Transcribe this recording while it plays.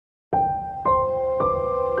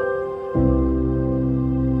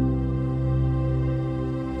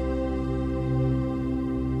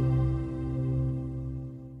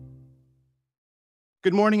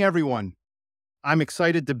Good morning, everyone. I'm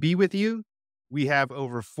excited to be with you. We have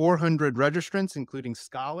over 400 registrants, including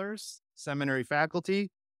scholars, seminary faculty,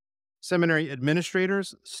 seminary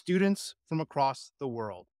administrators, students from across the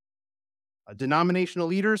world, denominational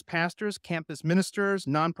leaders, pastors, campus ministers,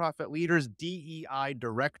 nonprofit leaders, DEI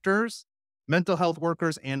directors, mental health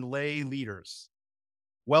workers, and lay leaders.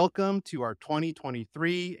 Welcome to our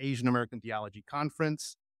 2023 Asian American Theology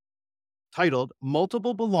Conference, titled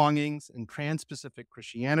Multiple Belongings in Trans-Pacific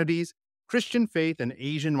Christianities, Christian Faith and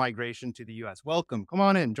Asian Migration to the U.S. Welcome. Come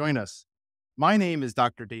on in, join us. My name is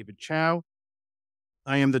Dr. David Chao.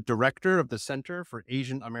 I am the director of the Center for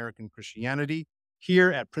Asian American Christianity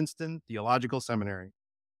here at Princeton Theological Seminary.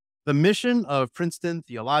 The mission of Princeton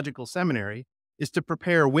Theological Seminary is to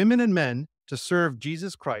prepare women and men to serve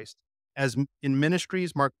Jesus Christ in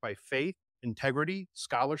ministries marked by faith, integrity,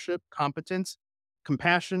 scholarship, competence,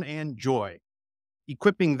 compassion, and joy,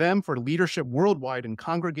 equipping them for leadership worldwide in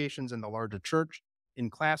congregations in the larger church, in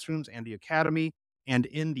classrooms and the academy, and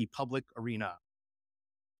in the public arena.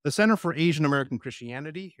 The Center for Asian American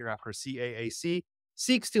Christianity, hereafter CAAC,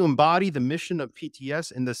 seeks to embody the mission of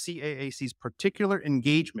PTS in the CAAC's particular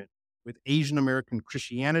engagement with Asian American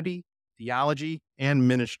Christianity, theology, and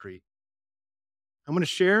ministry. I'm going to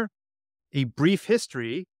share a brief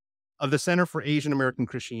history of the Center for Asian American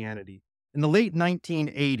Christianity. In the late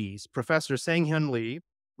 1980s, Professor Sang-Hyun Lee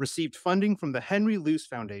received funding from the Henry Luce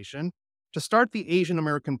Foundation to start the Asian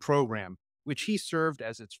American program, which he served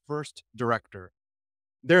as its first director.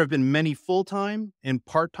 There have been many full-time and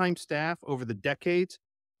part-time staff over the decades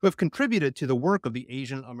who have contributed to the work of the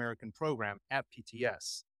Asian American program at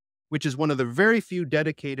PTS, which is one of the very few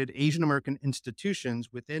dedicated Asian American institutions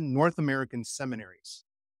within North American seminaries.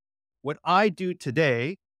 What I do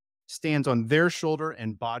today stands on their shoulder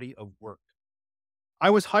and body of work. I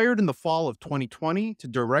was hired in the fall of 2020 to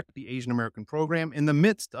direct the Asian American program in the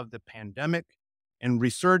midst of the pandemic and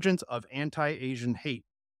resurgence of anti-Asian hate.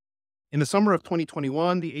 In the summer of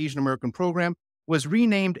 2021, the Asian American program was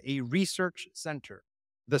renamed a research center,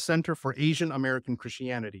 the Center for Asian American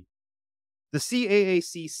Christianity. The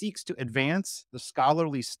CAAC seeks to advance the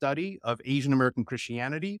scholarly study of Asian American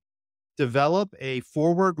Christianity, develop a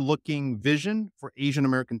forward-looking vision for Asian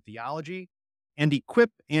American theology, and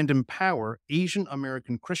equip and empower Asian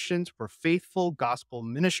American Christians for faithful gospel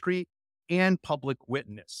ministry and public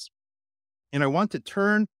witness. And I want to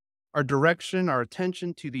turn our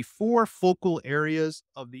attention to the four focal areas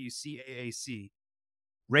of the CAAC: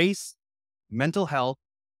 race, mental health,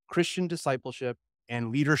 Christian discipleship,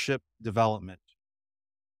 and leadership development.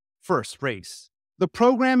 First, race. The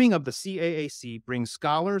programming of the CAAC brings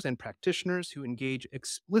scholars and practitioners who engage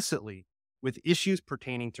explicitly with issues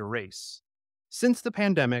pertaining to race. Since the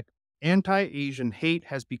pandemic, anti-Asian hate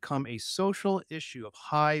has become a social issue of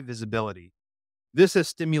high visibility. This has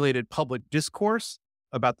stimulated public discourse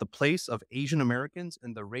about the place of Asian Americans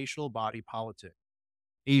in the racial body politic.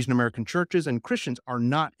 Asian American churches and Christians are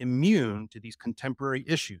not immune to these contemporary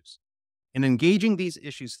issues, and engaging these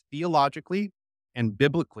issues theologically and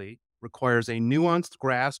biblically requires a nuanced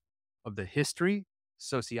grasp of the history,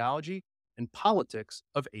 sociology, and politics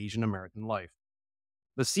of Asian American life.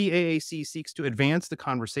 The CAAC seeks to advance the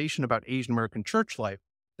conversation about Asian American church life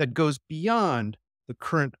that goes beyond the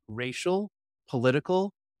current racial,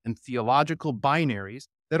 political, and theological binaries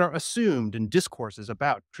that are assumed in discourses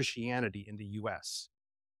about Christianity in the U.S.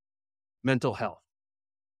 Mental health.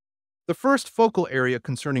 The first focal area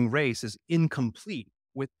concerning race is incomplete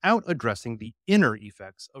without addressing the inner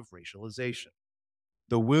effects of racialization.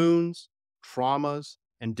 The wounds, traumas,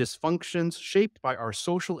 and dysfunctions shaped by our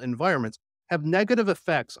social environments have negative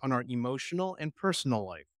effects on our emotional and personal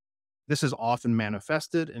life. This is often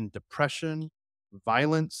manifested in depression,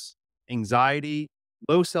 violence, anxiety,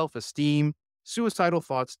 low self-esteem, suicidal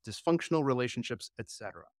thoughts, dysfunctional relationships,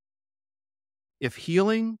 etc. If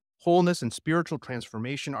healing, wholeness, and spiritual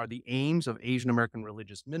transformation are the aims of Asian American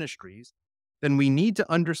religious ministries, then we need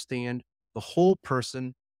to understand the whole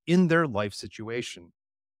person in their life situation.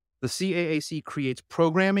 The CAAC creates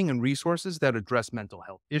programming and resources that address mental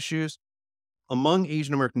health issues among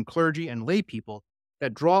Asian American clergy and lay people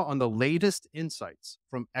that draw on the latest insights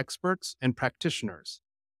from experts and practitioners.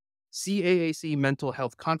 CAAC mental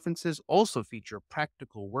health conferences also feature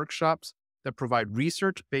practical workshops that provide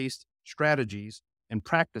research-based strategies and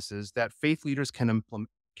practices that faith leaders can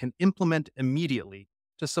implement immediately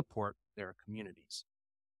to support their communities.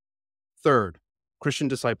 Third, Christian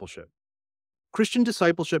discipleship. Christian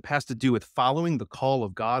discipleship has to do with following the call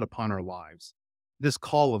of God upon our lives. This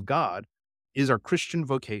call of God is our Christian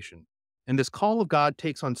vocation, and this call of God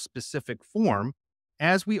takes on specific form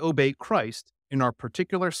as we obey Christ in our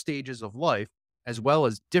particular stages of life as well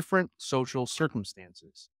as different social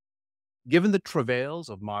circumstances. Given the travails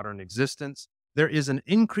of modern existence, there is an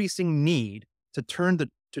increasing need to turn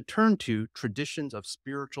to traditions of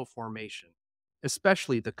spiritual formation,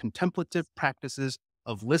 especially the contemplative practices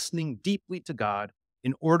of listening deeply to God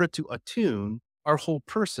in order to attune our whole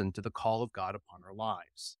person to the call of God upon our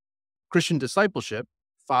lives. Christian discipleship,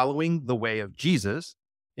 following the way of Jesus,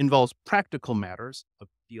 involves practical matters of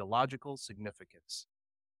theological significance.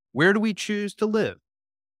 Where do we choose to live?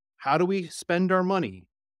 How do we spend our money?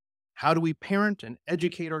 How do we parent and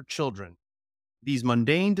educate our children? These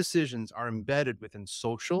mundane decisions are embedded within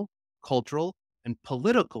social, cultural, and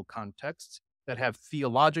political contexts that have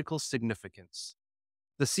theological significance.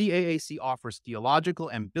 The CAAC offers theological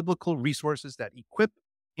and biblical resources that equip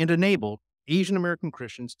and enable Asian American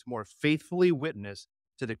Christians to more faithfully witness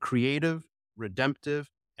to the creative, redemptive,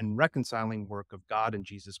 and reconciling work of God in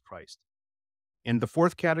Jesus Christ. And the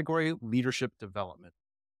fourth category, leadership development.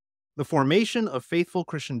 The formation of faithful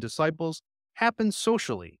Christian disciples happens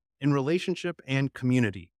socially in relationship and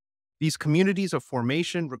community. These communities of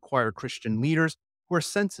formation require Christian leaders who are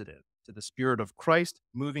sensitive to the Spirit of Christ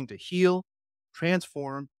moving to heal,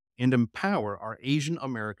 transform, and empower our Asian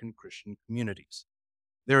American Christian communities.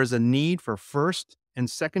 There is a need for first and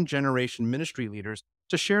second generation ministry leaders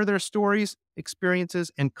to share their stories,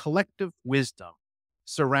 experiences, and collective wisdom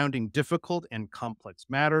surrounding difficult and complex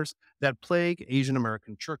matters that plague Asian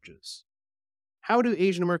American churches. How do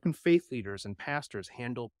Asian American faith leaders and pastors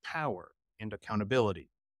handle power and accountability?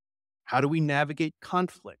 How do we navigate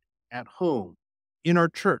conflict at home, in our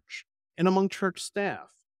church, and among church staff?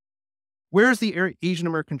 Where is the Asian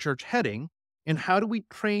American church heading, and how do we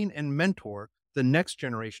train and mentor the next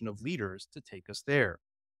generation of leaders to take us there?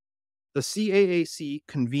 The CAAC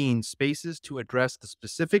convenes spaces to address the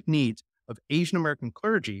specific needs of Asian American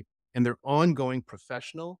clergy and their ongoing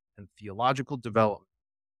professional and theological development.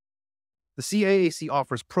 The CAAC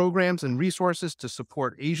offers programs and resources to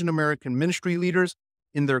support Asian American ministry leaders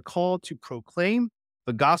in their call to proclaim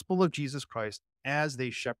the gospel of Jesus Christ as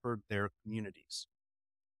they shepherd their communities.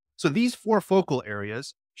 So these four focal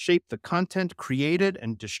areas shape the content created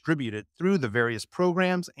and distributed through the various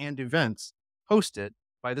programs and events hosted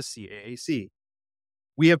by the CAAC.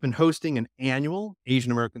 We have been hosting an annual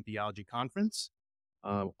Asian American Theology Conference,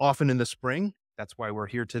 often in the spring. That's why we're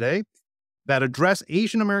here today, that address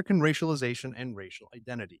Asian American racialization and racial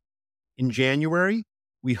identity. In January,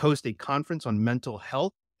 we host a conference on mental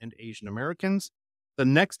health and Asian Americans. The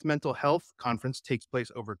next mental health conference takes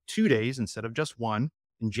place over 2 days instead of just one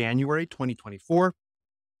in January 2024.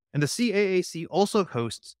 And the CAAC also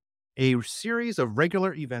hosts a series of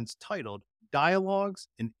regular events titled Dialogues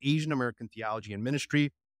in Asian American Theology and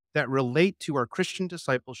Ministry that relate to our Christian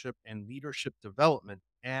discipleship and leadership development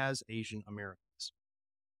as Asian Americans.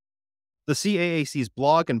 The CAAC's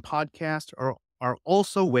blog and podcast are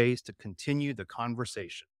also ways to continue the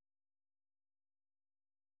conversation.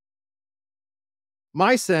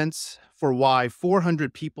 My sense for why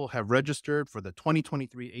 400 people have registered for the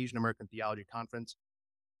 2023 Asian American Theology Conference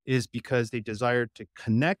is because they desired to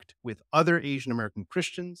connect with other Asian American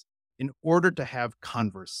Christians in order to have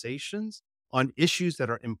conversations on issues that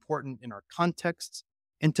are important in our contexts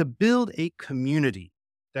and to build a community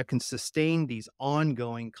that can sustain these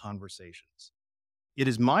ongoing conversations. It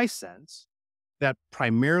is my sense that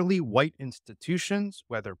primarily white institutions,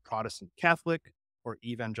 whether Protestant Catholic or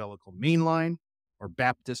evangelical mainline or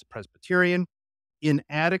Baptist Presbyterian,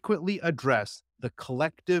 inadequately address the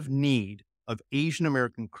collective need of Asian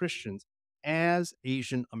American Christians as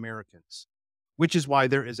Asian Americans, which is why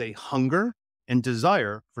there is a hunger and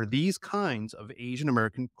desire for these kinds of Asian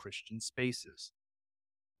American Christian spaces.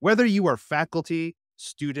 Whether you are faculty,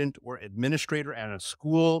 student, or administrator at a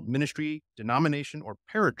school, ministry, denomination, or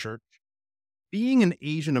parachurch, being an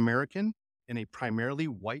Asian American in a primarily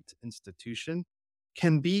white institution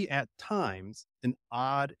can be at times an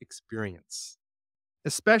odd experience,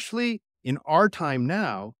 especially in our time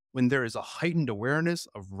now when there is a heightened awareness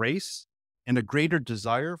of race and a greater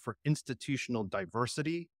desire for institutional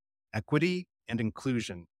diversity, equity, and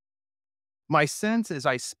inclusion. My sense as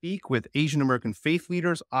I speak with Asian American faith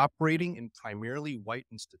leaders operating in primarily white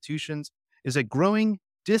institutions is a growing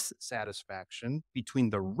dissatisfaction between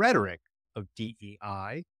the rhetoric of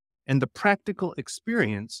DEI and the practical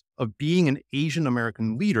experience of being an Asian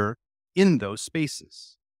American leader in those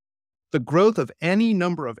spaces. The growth of any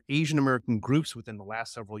number of Asian American groups within the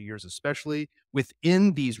last several years, especially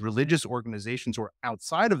within these religious organizations or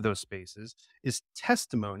outside of those spaces, is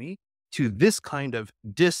testimony to this kind of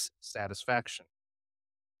dissatisfaction.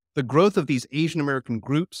 The growth of these Asian American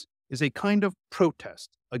groups is a kind of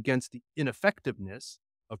protest against the ineffectiveness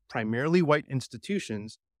of primarily white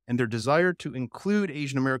institutions and their desire to include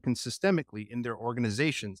Asian Americans systemically in their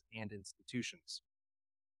organizations and institutions.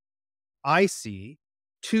 I see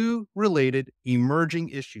two related emerging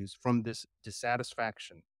issues from this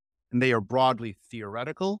dissatisfaction, and they are broadly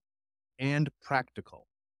theoretical and practical.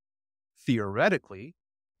 Theoretically,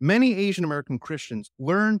 many Asian American Christians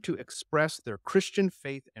learn to express their Christian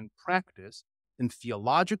faith and practice in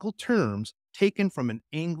theological terms taken from an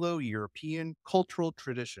Anglo European cultural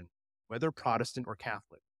tradition, whether Protestant or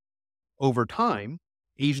Catholic. Over time,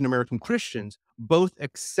 Asian American Christians both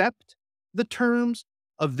accept the terms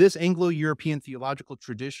of this Anglo European theological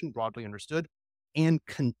tradition, broadly understood, and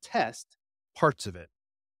contest parts of it.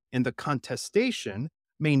 And the contestation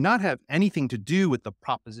may not have anything to do with the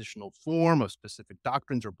propositional form of specific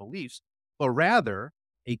doctrines or beliefs, but rather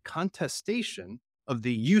a contestation of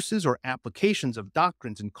the uses or applications of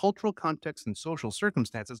doctrines in cultural contexts and social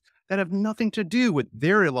circumstances that have nothing to do with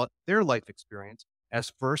their life experience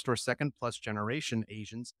as first or second plus generation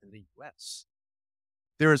Asians in the US.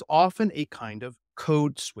 There is often a kind of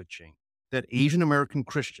code switching that Asian American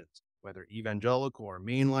Christians, whether evangelical or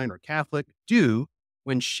mainline or Catholic, do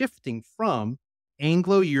when shifting from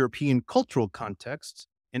Anglo European cultural contexts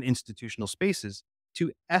and institutional spaces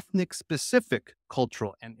to ethnic specific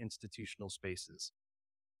cultural and institutional spaces.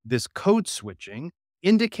 This code switching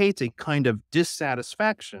indicates a kind of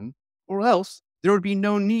dissatisfaction, or else there would be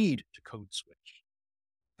no need to code switch.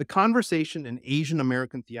 The conversation in Asian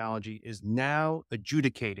American theology is now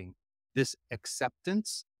adjudicating this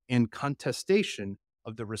acceptance and contestation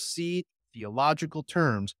of the received theological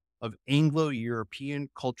terms of Anglo European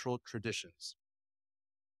cultural traditions.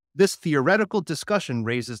 This theoretical discussion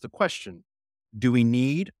raises the question, do we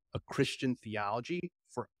need a Christian theology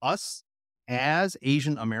for us as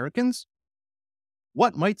Asian Americans?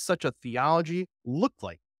 What might such a theology look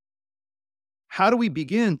like? How do we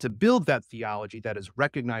begin to build that theology that is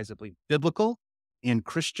recognizably biblical and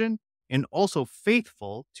Christian and also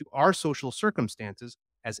faithful to our social circumstances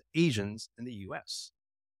as Asians in the US?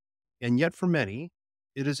 And yet, for many,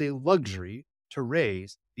 it is a luxury to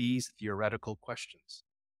raise these theoretical questions.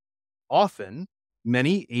 Often,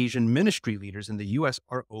 many Asian ministry leaders in the US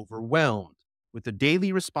are overwhelmed with the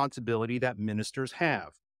daily responsibility that ministers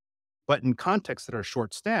have. But in contexts that are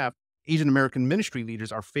short staffed, Asian American ministry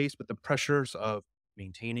leaders are faced with the pressures of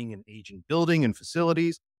maintaining an aging building and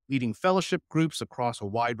facilities, leading fellowship groups across a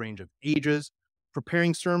wide range of ages,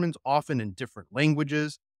 preparing sermons often in different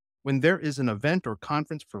languages. When there is an event or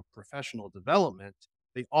conference for professional development,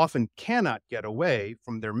 they often cannot get away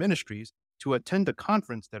from their ministries to attend a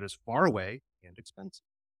conference that is far away and expensive.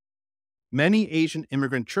 Many Asian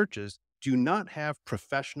immigrant churches do not have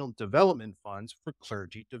professional development funds for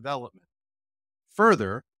clergy development.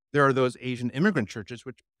 Further, there are those Asian immigrant churches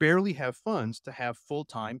which barely have funds to have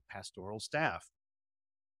full-time pastoral staff.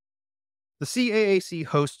 The CAAC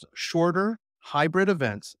hosts shorter, hybrid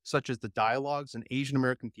events such as the Dialogues in Asian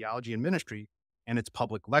American Theology and Ministry and its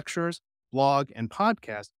public lectures, blog, and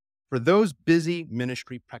podcast for those busy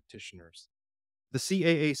ministry practitioners. The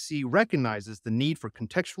CAAC recognizes the need for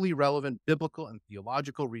contextually relevant biblical and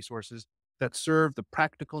theological resources that serve the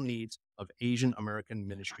practical needs of Asian American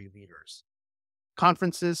ministry leaders.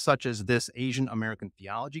 Conferences such as this Asian American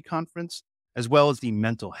Theology Conference, as well as the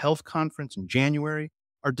Mental Health Conference in January,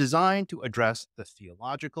 are designed to address the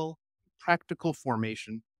theological and practical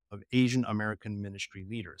formation of Asian American ministry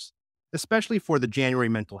leaders. Especially for the January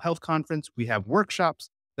Mental Health Conference, we have workshops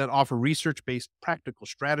that offer research-based practical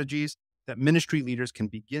strategies that ministry leaders can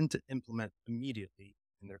begin to implement immediately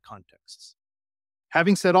in their contexts.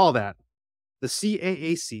 Having said all that, the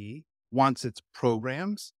CAAC wants its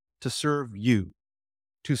programs to serve you,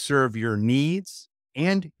 to serve your needs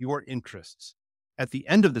and your interests. At the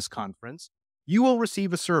end of this conference, you will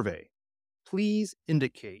receive a survey. Please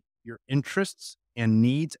indicate your interests and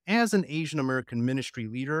needs as an Asian American ministry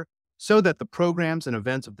leader so that the programs and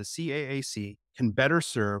events of the CAAC can better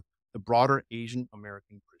serve the broader Asian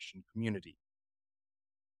American Christian community.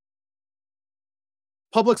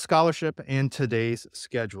 Public scholarship and today's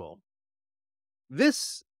schedule.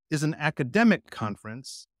 This is an academic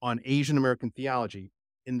conference on Asian American theology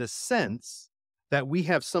in the sense that we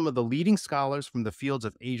have some of the leading scholars from the fields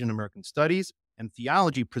of Asian American studies and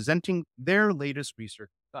theology presenting their latest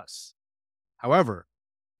research with us. However,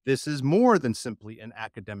 this is more than simply an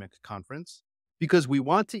academic conference because we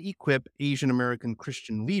want to equip Asian American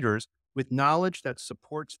Christian leaders with knowledge that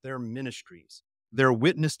supports their ministries, their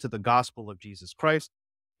witness to the gospel of Jesus Christ,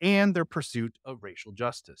 and their pursuit of racial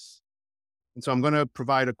justice. And so I'm going to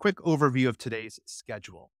provide a quick overview of today's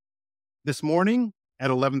schedule. This morning at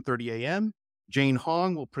 11:30 a.m., Jane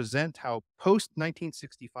Hong will present how post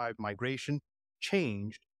 1965 migration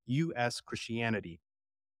changed U.S. Christianity.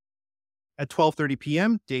 At 12:30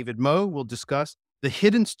 p.m., David Moe will discuss the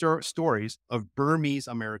hidden stories of Burmese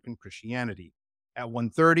American Christianity. At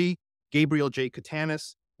 1:30, Gabriel J.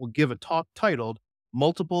 Katanis will give a talk titled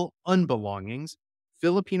Multiple Unbelongings: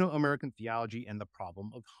 Filipino American Theology and the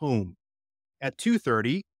Problem of Home. At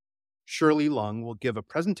 2:30, Shirley Lung will give a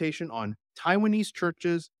presentation on Taiwanese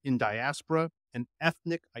churches in diaspora and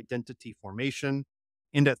ethnic identity formation.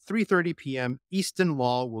 And at 3:30 p.m., Easton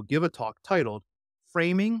Law will give a talk titled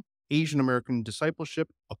Framing Asian American Discipleship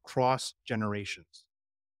Across Generations.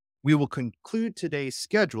 We will conclude today's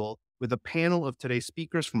schedule with a panel of today's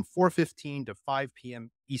speakers from 4:15 to 5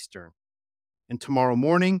 p.m. Eastern. And tomorrow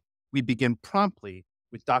morning, we begin promptly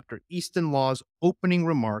with Dr. Easton Law's opening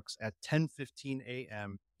remarks at 10:15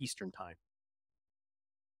 a.m. Eastern Time.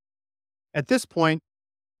 At this point,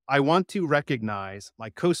 I want to recognize my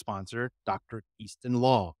co-sponsor, Dr. Easton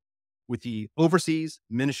Law, with the Overseas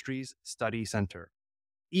Ministries Study Center.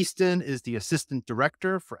 Easton is the Assistant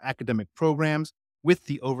Director for Academic Programs with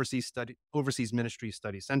the Overseas Ministries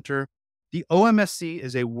Study Center. The OMSC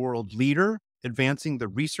is a world leader advancing the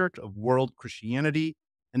research of world Christianity,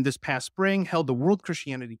 and this past spring held the World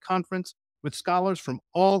Christianity Conference with scholars from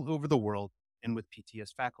all over the world and with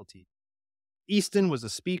PTS faculty. Easton was a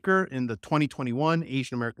speaker in the 2021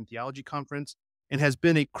 Asian American Theology Conference and has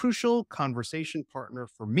been a crucial conversation partner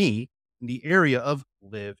for me in the area of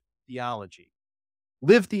lived theology.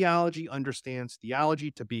 Lived theology understands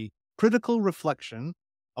theology to be critical reflection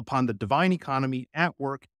upon the divine economy at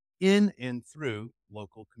work in and through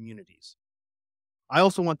local communities. I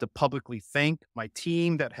also want to publicly thank my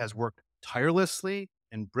team that has worked tirelessly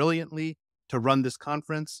and brilliantly to run this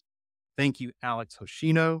conference. Thank you, Alex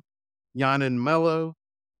Hoshino, Yanin Mello,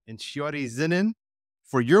 and Shiori Zinin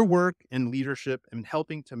for your work and leadership in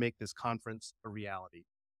helping to make this conference a reality.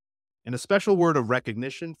 And a special word of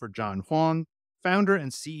recognition for John Huang, founder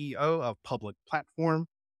and CEO of Public Platform.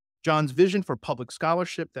 John's vision for public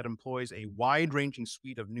scholarship that employs a wide-ranging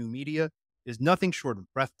suite of new media is nothing short of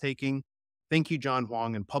breathtaking. Thank you, John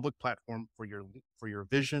Huang and Public Platform, for your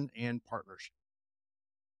vision and partnership.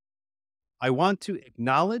 I want to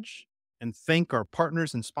acknowledge and thank our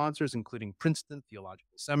partners and sponsors, including Princeton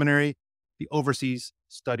Theological Seminary, the Overseas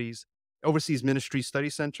Ministry Study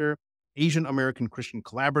Center, Asian American Christian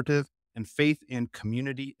Collaborative, and Faith and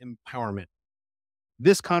Community Empowerment.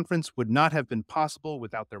 This conference would not have been possible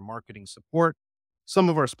without their marketing support. Some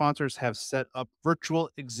of our sponsors have set up virtual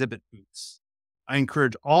exhibit booths. I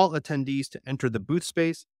encourage all attendees to enter the booth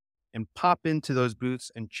space and pop into those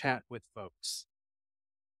booths and chat with folks.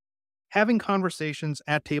 Having conversations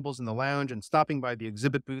at tables in the lounge and stopping by the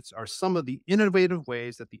exhibit booths are some of the innovative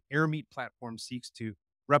ways that the AirMeet platform seeks to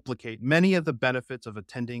replicate many of the benefits of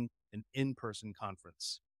attending an in-person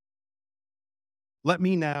conference. Let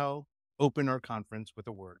me now open our conference with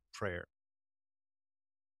a word of prayer.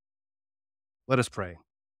 Let us pray.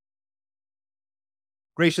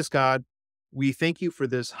 Gracious God, we thank you for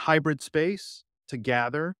this hybrid space to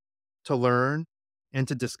gather, to learn, and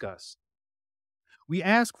to discuss. We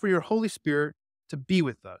ask for your Holy Spirit to be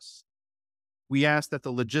with us. We ask that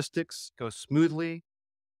the logistics go smoothly.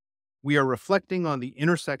 We are reflecting on the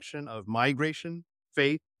intersection of migration,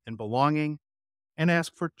 faith, and belonging, and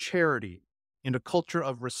ask for charity and a culture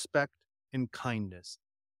of respect and kindness.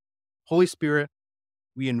 Holy Spirit,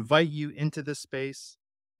 we invite you into this space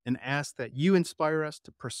and ask that you inspire us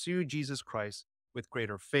to pursue Jesus Christ with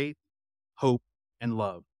greater faith, hope, and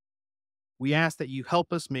love. We ask that you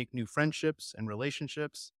help us make new friendships and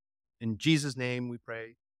relationships. In Jesus' name we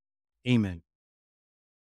pray. Amen.